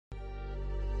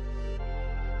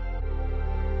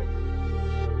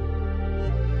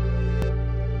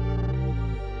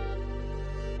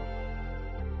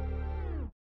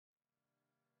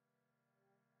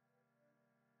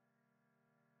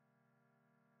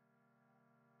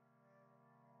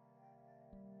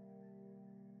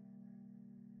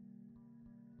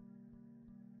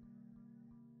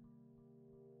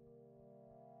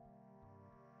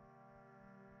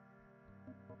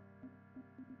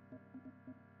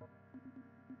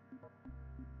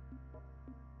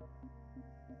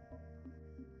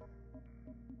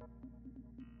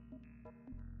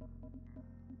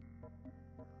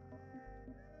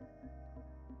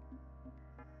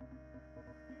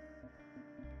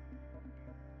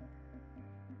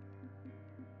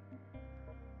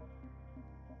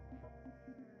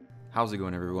How's it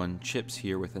going, everyone? Chips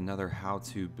here with another how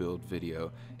to build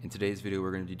video. In today's video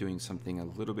we're going to be doing something a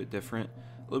little bit different,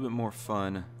 a little bit more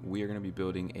fun. We are going to be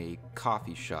building a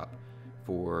coffee shop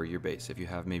for your base. If you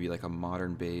have maybe like a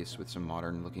modern base with some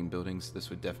modern looking buildings, this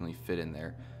would definitely fit in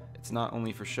there. It's not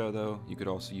only for show though, you could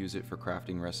also use it for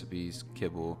crafting recipes,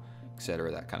 kibble,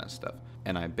 etc., that kind of stuff.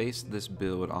 And I based this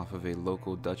build off of a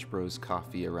local Dutch Bros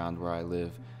coffee around where I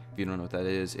live. If you don't know what that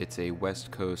is, it's a West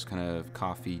Coast kind of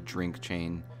coffee drink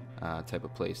chain type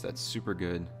of place that's super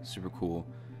good, super cool.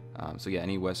 So yeah,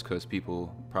 any West Coast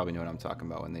people probably know what I'm talking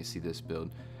about when they see this build.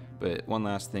 But one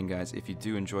last thing, guys, if you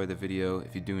do enjoy the video,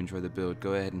 if you do enjoy the build,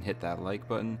 go ahead and hit that like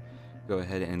button. Go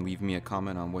ahead and leave me a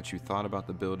comment on what you thought about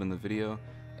the build in the video.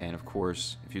 And of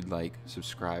course, if you'd like,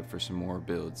 subscribe for some more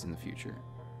builds in the future.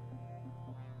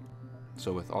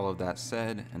 So with all of that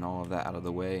said and all of that out of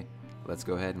the way, let's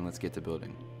go ahead and let's get to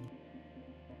building.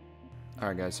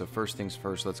 Alright guys, so first things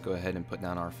first, let's go ahead and put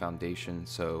down our foundation.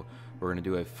 So we're going to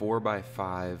do a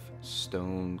 4x5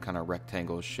 stone kind of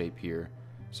rectangle shape here.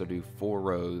 So do 4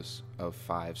 rows of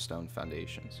 5 stone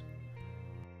foundations.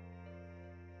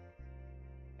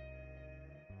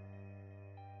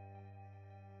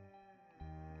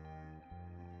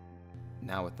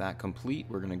 Now with that complete,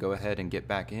 we're going to go ahead and get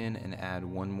back in and add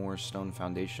one more stone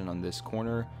foundation on this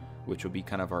corner, which will be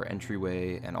kind of our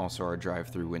entryway and also our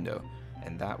drive-through window.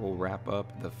 And that will wrap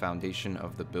up the foundation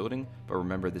of the building. But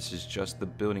remember, this is just the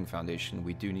building foundation.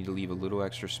 We do need to leave a little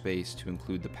extra space to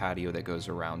include the patio that goes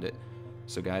around it.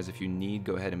 So guys, if you need,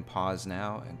 go ahead and pause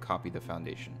now and copy the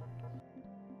foundation.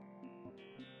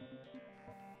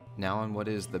 Now on what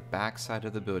is the back side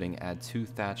of the building, add 2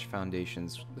 thatch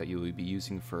foundations that you will be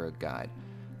using for a guide.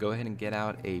 Go ahead and get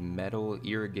out a metal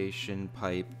irrigation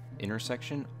pipe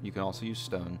intersection. You can also use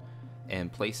stone,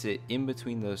 and place it in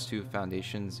between those 2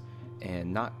 foundations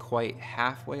and not quite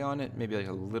halfway on it, maybe like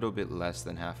a little bit less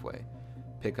than halfway.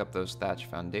 Pick up those thatch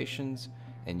foundations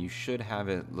and you should have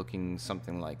it looking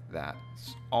something like that.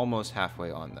 It's almost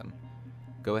halfway on them.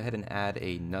 Go ahead and add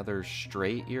another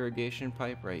straight irrigation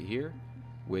pipe right here,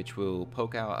 which will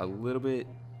poke out a little bit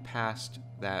past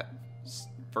that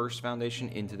first foundation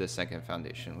into the second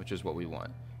foundation, which is what we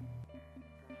want.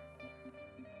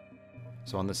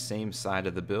 So on the same side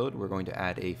of the build, we're going to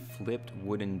add a flipped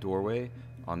wooden doorway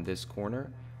on this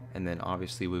corner, and then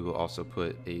obviously we will also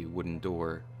put a wooden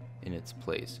door in its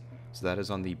place. So that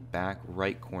is on the back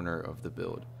right corner of the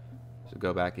build. So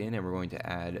go back in and we're going to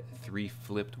add 3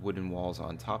 flipped wooden walls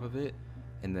on top of it,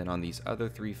 and then on these other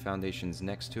 3 foundations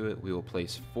next to it we will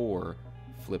place 4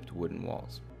 flipped wooden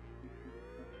walls.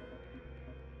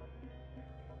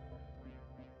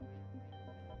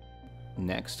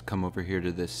 Next, come over here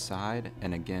to this side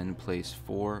and again place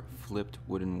 4 flipped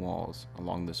wooden walls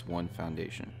along this one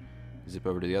foundation. Zip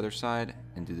over to the other side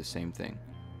and do the same thing.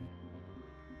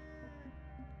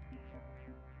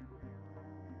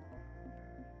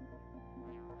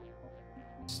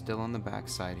 Still on the back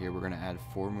side here, we're going to add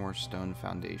 4 more stone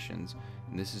foundations,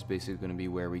 and this is basically going to be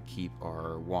where we keep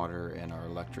our water and our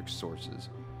electric sources.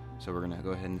 So we're going to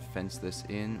go ahead and fence this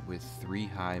in with 3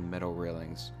 high metal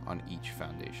railings on each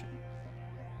foundation.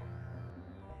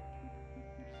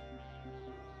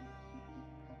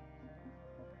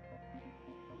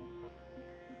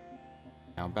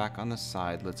 Now back on the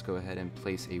side, let's go ahead and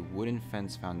place a wooden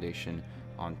fence foundation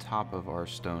on top of our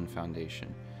stone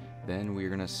foundation. Then we're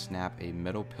going to snap a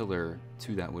metal pillar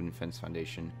to that wooden fence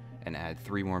foundation and add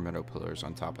 3 more metal pillars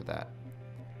on top of that.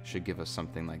 Should give us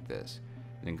something like this.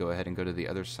 Then go ahead and go to the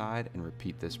other side and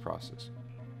repeat this process.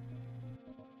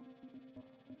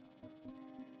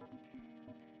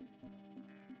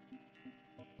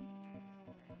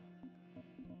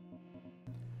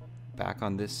 Back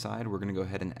on this side, we're going to go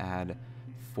ahead and add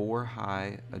 4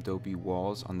 high Adobe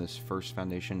walls on this first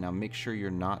foundation. Now make sure you're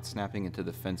not snapping into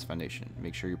the fence foundation.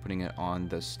 Make sure you're putting it on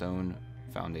the stone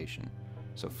foundation.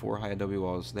 So 4 high Adobe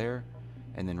walls there,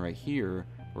 and then right here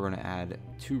we're going to add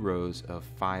 2 rows of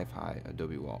 5 high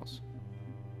Adobe walls.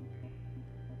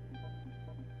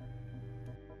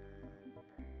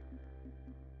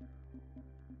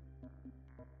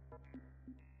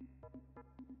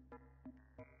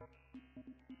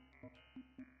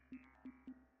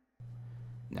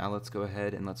 Now let's go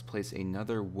ahead and let's place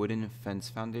another wooden fence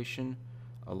foundation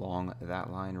along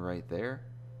that line right there,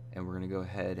 and we're going to go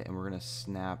ahead and we're going to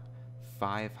snap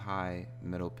 5 high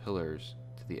metal pillars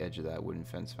to the edge of that wooden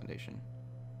fence foundation.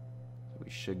 So we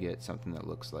should get something that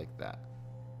looks like that.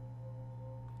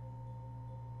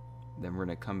 Then we're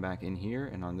going to come back in here,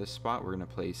 and on this spot we're going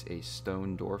to place a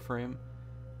stone door frame,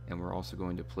 and we're also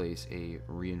going to place a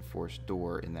reinforced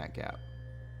door in that gap.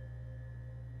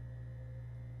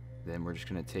 Then we're just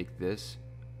going to take this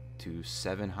to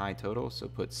 7 high total, so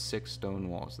put 6 stone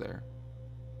walls there.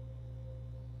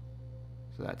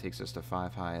 So that takes us to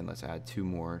 5 high, and let's add 2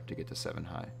 more to get to 7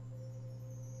 high.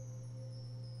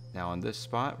 Now on this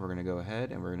spot, we're going to go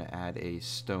ahead and we're going to add a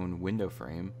stone window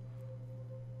frame.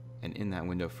 And in that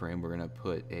window frame, we're going to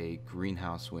put a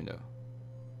greenhouse window.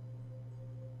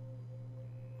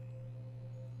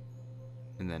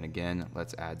 And then again,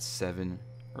 let's add 6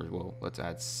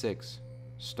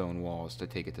 stone walls to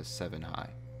take it to 7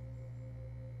 high.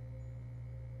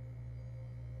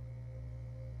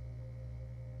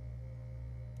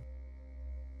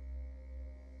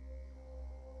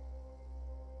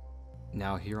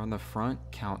 Now here on the front,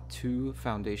 count 2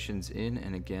 foundations in,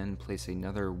 and again place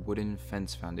another wooden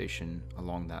fence foundation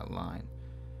along that line.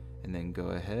 And then go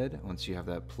ahead, once you have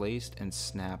that placed, and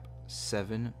snap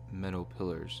 7 metal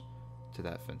pillars to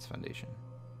that fence foundation.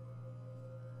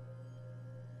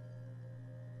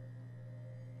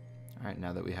 Alright,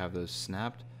 now that we have those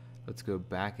snapped, let's go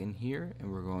back in here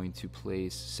and we're going to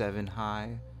place 7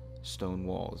 high stone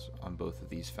walls on both of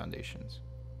these foundations.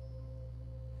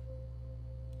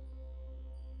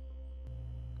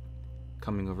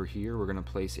 Coming over here, we're going to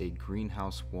place a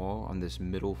greenhouse wall on this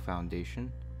middle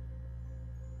foundation.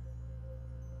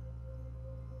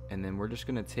 And then we're just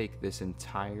going to take these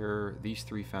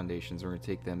 3 foundations, we're going to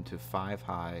take them to 5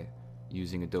 high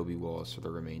using Adobe Walls for the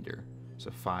remainder.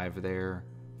 So 5 there,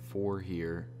 4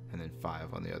 here, and then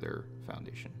 5 on the other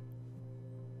foundation.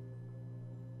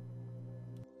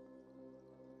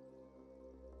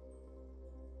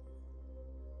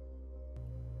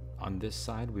 On this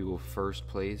side, we will first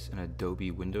place an Adobe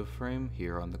window frame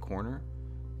here on the corner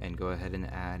and go ahead and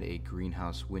add a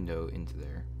greenhouse window into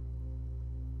there.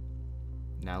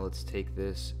 Now let's take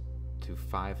this to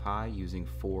 5 high using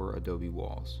 4 Adobe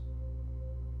walls.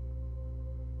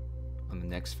 On the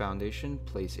next foundation,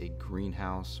 place a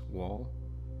greenhouse wall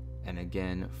and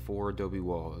again 4 Adobe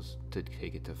walls to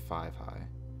take it to 5 high.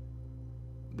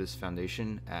 This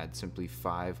foundation, add simply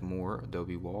 5 more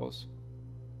Adobe walls.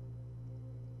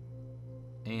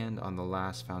 And on the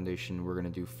last foundation, we're going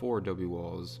to do 4 Adobe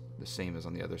walls, the same as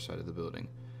on the other side of the building.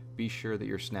 Be sure that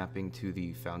you're snapping to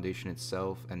the foundation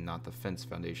itself and not the fence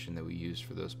foundation that we used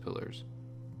for those pillars.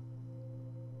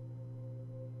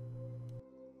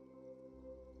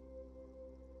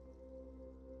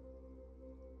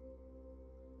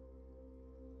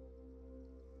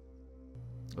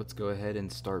 Let's go ahead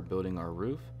and start building our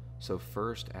roof. So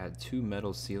first, add 2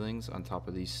 metal ceilings on top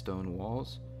of these stone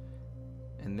walls.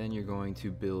 And then you're going to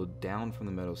build down from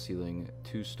the metal ceiling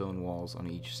 2 stone walls on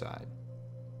each side.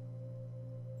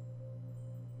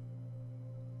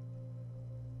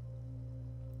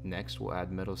 Next, we'll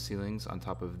add metal ceilings on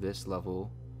top of this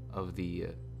level of the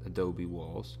Adobe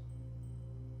walls.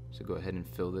 So go ahead and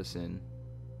fill this in.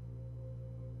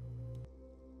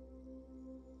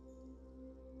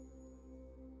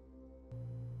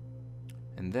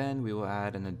 And then we will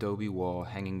add an Adobe wall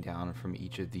hanging down from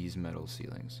each of these metal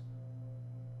ceilings.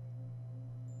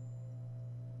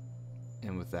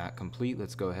 And with that complete,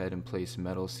 let's go ahead and place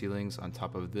metal ceilings on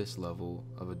top of this level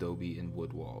of Adobe and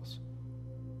wood walls.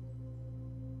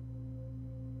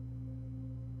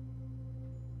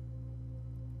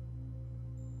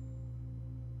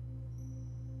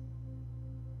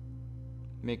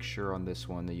 Make sure on this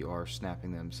one that you are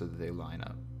snapping them so that they line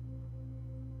up.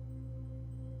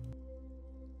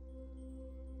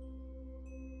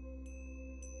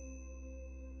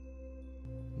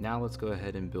 Now let's go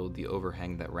ahead and build the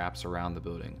overhang that wraps around the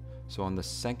building. So on the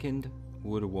second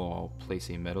wood wall, place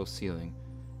a metal ceiling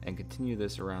and continue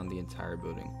this around the entire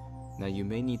building. Now you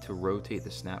may need to rotate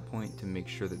the snap point to make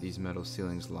sure that these metal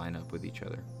ceilings line up with each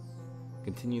other.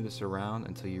 Continue this around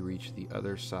until you reach the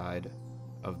other side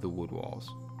of the wood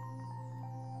walls.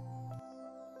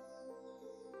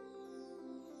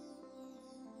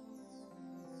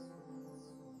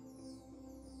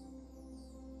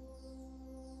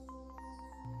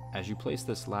 As you place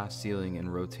this last ceiling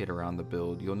and rotate around the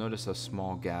build, you'll notice a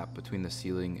small gap between the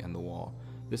ceiling and the wall.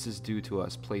 This is due to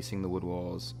us placing the wood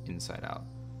walls inside out.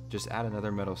 Just add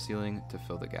another metal ceiling to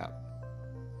fill the gap.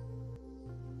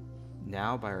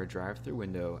 Now by our drive-through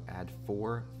window, add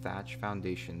 4 thatch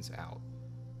foundations out.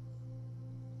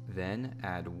 Then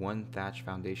add 1 thatch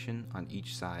foundation on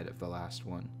each side of the last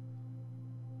one.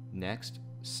 Next,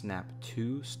 snap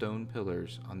 2 stone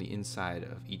pillars on the inside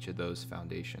of each of those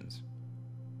foundations.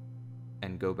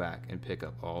 And go back and pick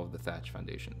up all of the thatch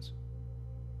foundations.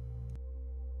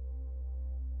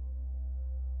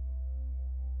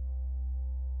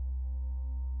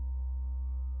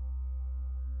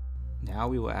 Now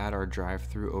we will add our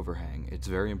drive-through overhang. It's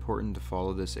very important to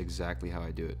follow this exactly how I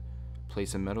do it.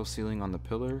 Place a metal ceiling on the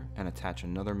pillar and attach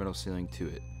another metal ceiling to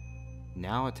it.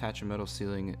 Now attach a metal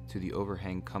ceiling to the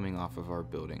overhang coming off of our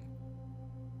building.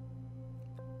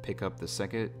 Pick up the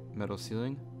second metal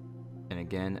ceiling and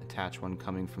again attach one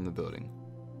coming from the building.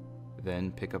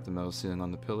 Then pick up the metal ceiling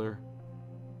on the pillar,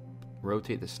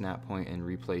 rotate the snap point and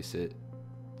replace it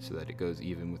so that it goes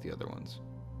even with the other ones.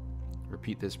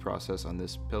 Repeat this process on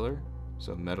this pillar,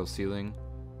 so metal ceiling,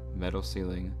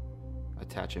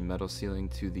 attach a metal ceiling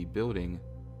to the building,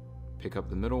 pick up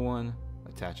the middle one,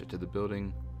 attach it to the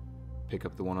building, pick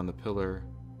up the one on the pillar,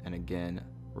 and again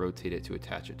rotate it to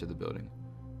attach it to the building.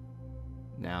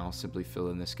 Now simply fill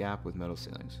in this gap with metal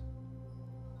ceilings.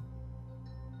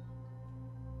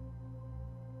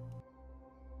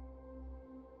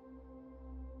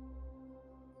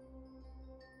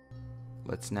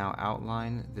 Let's now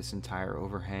outline this entire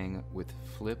overhang with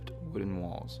flipped wooden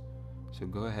walls. So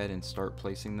go ahead and start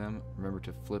placing them. Remember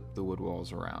to flip the wood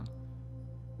walls around.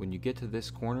 When you get to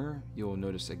this corner, you will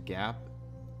notice a gap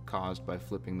caused by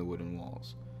flipping the wooden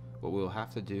walls. What we'll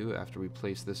have to do after we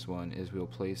place this one is we'll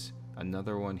place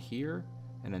another one here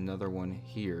and another one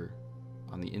here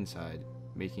on the inside,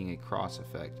 making a cross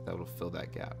effect that will fill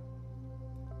that gap.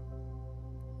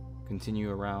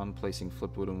 Continue around placing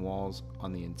flipped wooden walls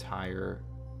on the entire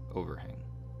overhang.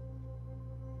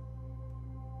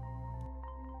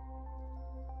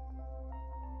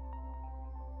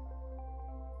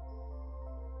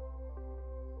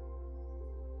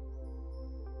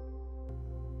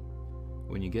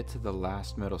 When you get to the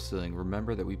last metal ceiling,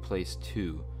 remember that we placed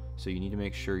two, so you need to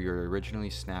make sure you're originally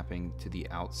snapping to the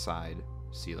outside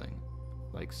ceiling,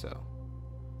 like so.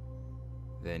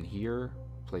 Then here,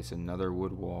 place another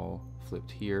wood wall flipped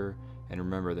here, and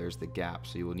remember there's the gap,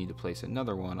 so you will need to place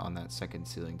another one on that second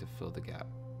ceiling to fill the gap.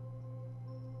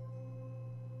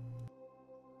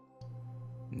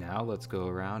 Now let's go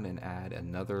around and add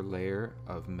another layer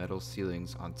of metal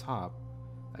ceilings on top.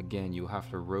 Again, you'll have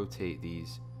to rotate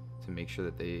these to make sure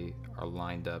that they are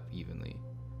lined up evenly.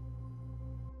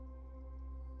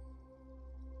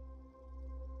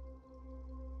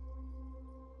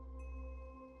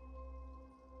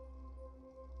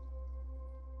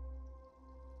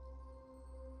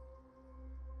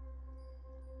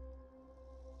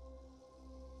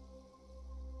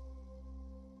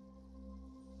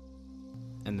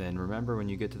 And then remember, when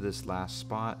you get to this last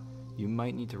spot, you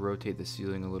might need to rotate the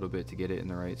ceiling a little bit to get it in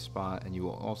the right spot, and you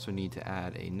will also need to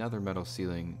add another metal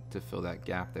ceiling to fill that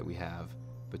gap that we have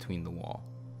between the wall.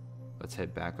 Let's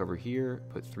head back over here,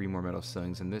 put 3 more metal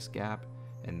ceilings in this gap,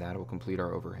 and that will complete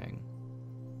our overhang.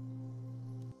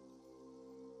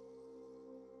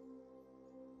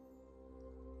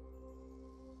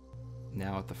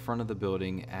 Now at the front of the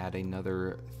building, add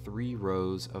another 3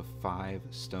 rows of 5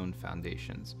 stone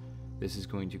foundations. This is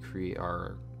going to create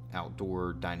our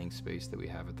outdoor dining space that we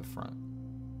have at the front.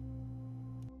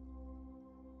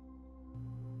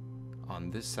 On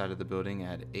this side of the building,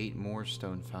 add 8 more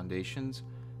stone foundations,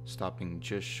 stopping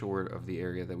just short of the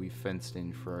area that we fenced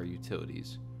in for our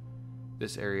utilities.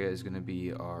 This area is going to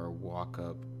be our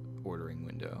walk-up ordering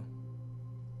window.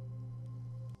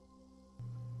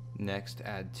 Next,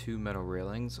 add 2 metal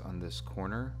railings on this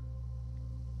corner,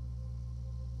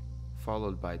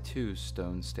 followed by 2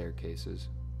 stone staircases,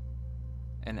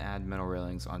 and add metal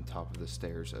railings on top of the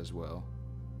stairs as well.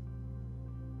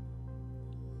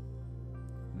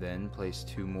 Then place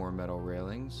 2 more metal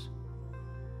railings,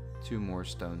 2 more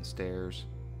stone stairs,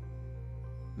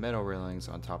 metal railings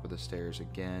on top of the stairs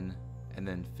again, and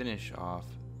then finish off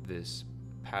this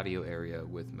patio area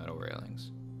with metal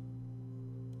railings.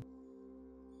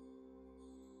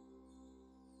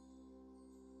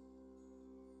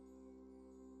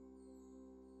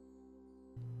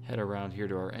 Head around here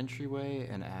to our entryway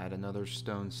and add another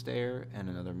stone stair and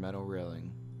another metal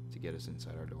railing to get us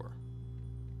inside our door.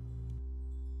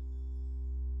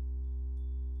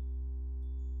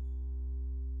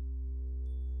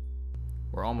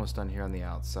 We're almost done here on the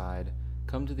outside.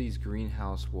 Come to these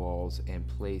greenhouse walls and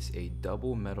place a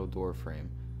double metal door frame.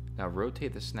 Now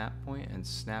rotate the snap point and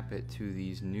snap it to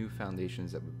these new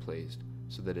foundations that we placed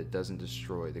so that it doesn't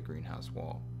destroy the greenhouse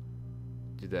wall.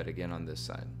 Do that again on this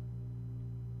side.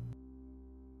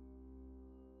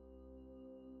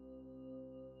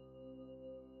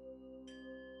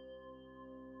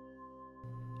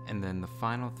 And then the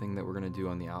final thing that we're going to do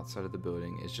on the outside of the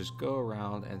building is just go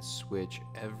around and switch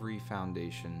every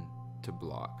foundation to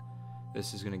block.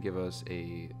 This is going to give us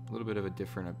a little bit of a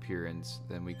different appearance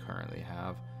than we currently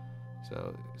have.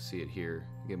 So see it here,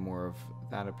 get more of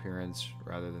that appearance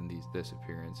rather than this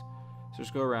appearance. So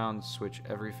just go around, switch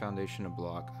every foundation to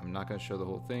block. I'm not going to show the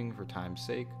whole thing for time's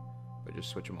sake, but just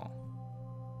switch them all.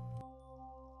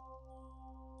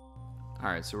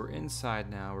 Alright, so we're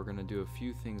inside now. We're going to do a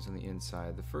few things on the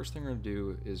inside. The first thing we're going to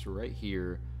do is right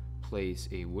here place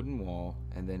a wooden wall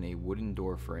and then a wooden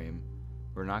door frame.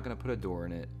 We're not going to put a door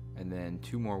in it, and then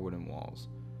 2 more wooden walls.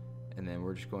 And then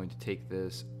we're just going to take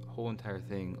this whole entire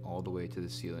thing all the way to the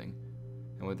ceiling.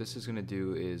 And what this is going to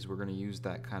do is we're going to use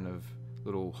that kind of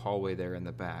little hallway there in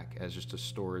the back as just a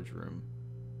storage room.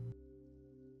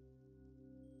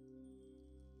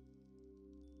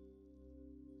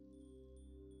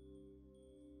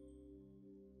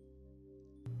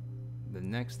 The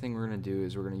next thing we're going to do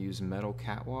is we're going to use metal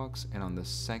catwalks, and on the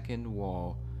second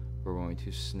wall we're going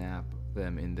to snap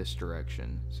them in this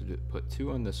direction. So to put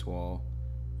 2 on this wall,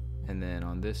 and then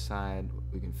on this side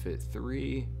we can fit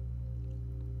 3,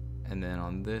 and then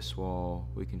on this wall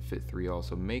we can fit 3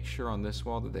 also. Make sure on this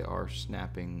wall that they are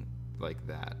snapping like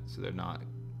that, so they're not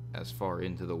as far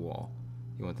into the wall.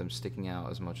 You want them sticking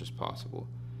out as much as possible.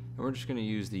 And we're just going to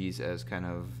use these as kind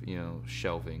of,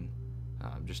 shelving,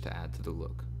 just to add to the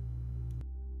look.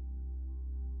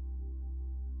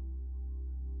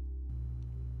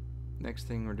 Next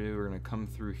thing we're going to come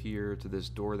through here to this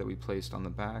door that we placed on the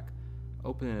back,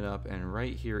 open it up, and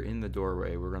right here in the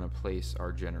doorway we're going to place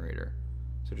our generator.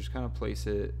 So just kind of place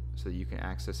it so that you can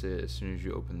access it as soon as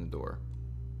you open the door.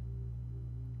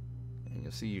 And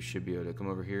you'll see you should be able to come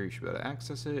over here, you should be able to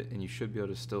access it, and you should be able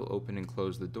to still open and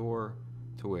close the door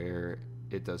to where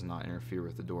it does not interfere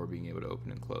with the door being able to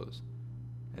open and close.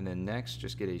 And then next,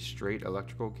 just get a straight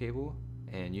electrical cable,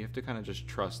 and you have to kind of just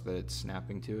trust that it's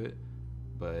snapping to it,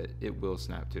 but it will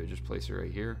snap to it. Just place it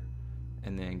right here,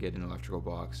 and then get an electrical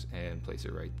box and place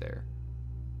it right there.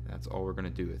 And that's all we're going to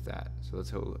do with that. So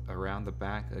let's go around the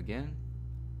back again.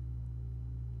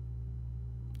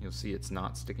 You'll see it's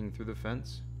not sticking through the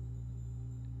fence.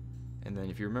 And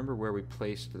then if you remember where we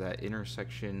placed that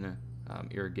intersection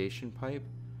irrigation pipe,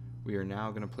 we are now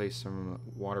going to place some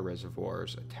water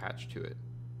reservoirs attached to it.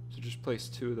 So just place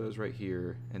 2 of those right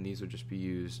here, and these would just be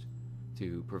used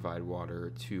to provide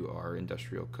water to our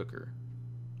industrial cooker.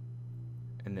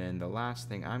 And then the last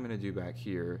thing I'm going to do back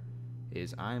here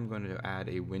is I'm going to add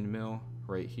a windmill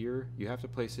right here. You have to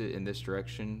place it in this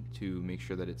direction to make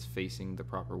sure that it's facing the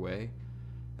proper way.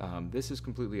 This is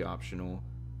completely optional.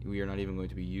 We are not even going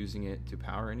to be using it to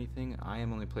power anything. I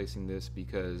am only placing this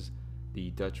because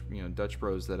the Dutch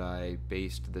Bros that I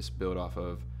based this build off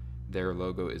of, their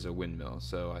logo is a windmill,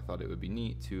 so I thought it would be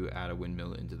neat to add a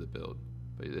windmill into the build.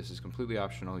 But this is completely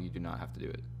optional, you do not have to do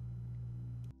it.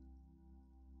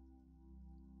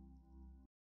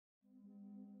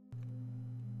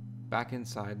 Back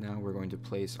inside now, we're going to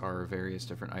place our various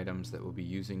different items that we'll be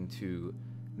using to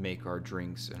make our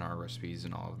drinks and our recipes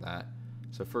and all of that.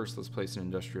 So first, let's place an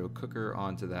industrial cooker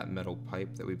onto that metal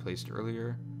pipe that we placed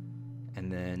earlier.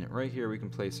 And then right here we can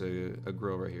place a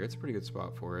grill right here. It's a pretty good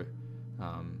spot for it.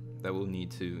 That will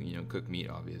need to cook meat,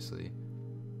 obviously.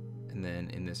 And then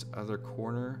in this other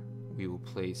corner we will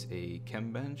place a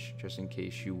chem bench, just in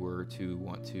case you were to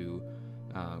want to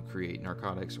create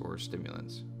narcotics or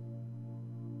stimulants.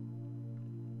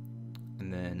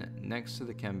 And then next to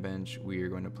the chem bench we are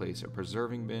going to place a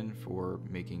preserving bin for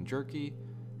making jerky,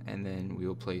 and then we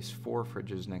will place 4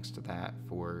 fridges next to that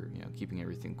for keeping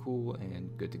everything cool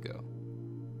and good to go.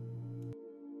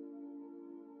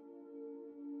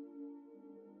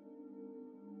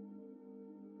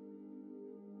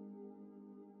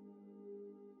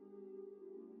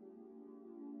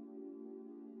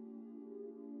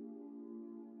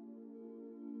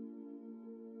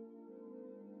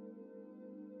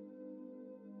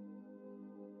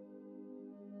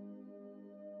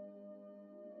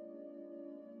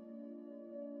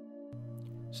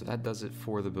 So that does it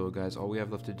for the build, guys. All we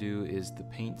have left to do is the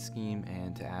paint scheme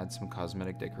and to add some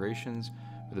cosmetic decorations.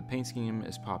 But the paint scheme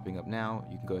is popping up now.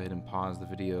 You can go ahead and pause the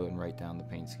video and write down the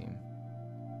paint scheme.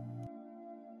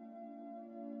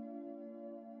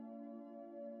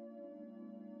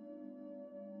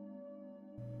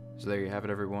 So there you have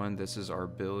it, everyone. This is our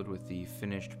build with the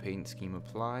finished paint scheme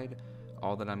applied.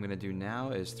 All that I'm going to do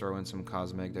now is throw in some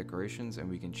cosmetic decorations and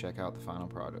we can check out the final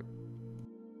product.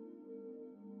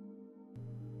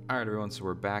 Alright everyone, so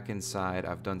we're back inside.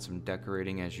 I've done some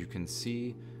decorating, as you can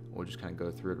see. We'll just kind of go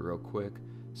through it real quick.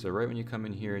 So right when you come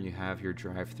in here and you have your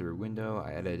drive-through window,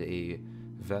 I added a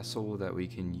vessel that we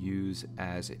can use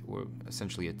as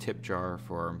essentially a tip jar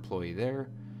for our employee there.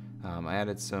 I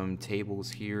added some tables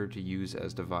here to use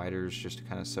as dividers just to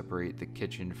kind of separate the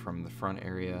kitchen from the front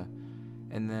area.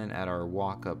 And then at our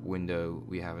walk-up window,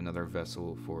 we have another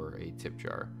vessel for a tip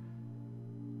jar.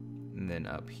 And then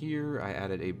up here, I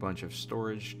added a bunch of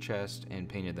storage chests and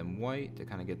painted them white to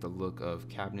kind of get the look of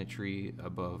cabinetry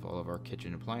above all of our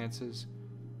kitchen appliances.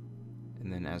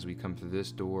 And then as we come through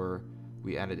this door,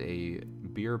 We added a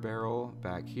beer barrel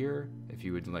back here. If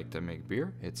you would like to make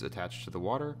beer, it's attached to the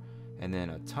water. And then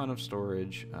a ton of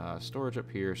storage, storage up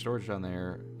here, storage down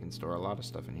there. You can store a lot of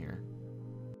stuff in here.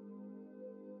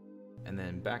 And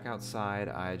then back outside,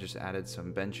 I just added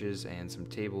some benches and some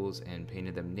tables and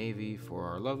painted them navy for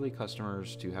our lovely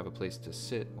customers to have a place to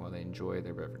sit while they enjoy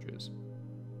their beverages.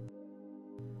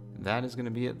 That is going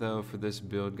to be it though for this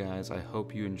build, guys. I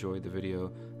hope you enjoyed the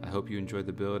video. I hope you enjoyed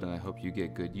the build, and I hope you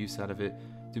get good use out of it.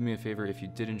 Do me a favor, if you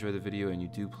did enjoy the video and you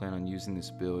do plan on using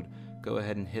this build, go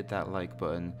ahead and hit that like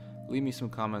button. Leave me some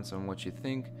comments on what you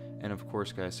think, and of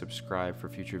course guys, subscribe for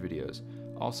future videos.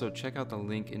 Also, check out the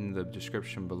link in the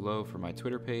description below for my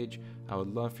Twitter page. I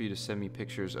would love for you to send me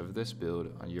pictures of this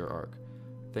build on your Ark.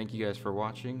 Thank you guys for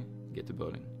watching. Get to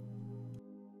building.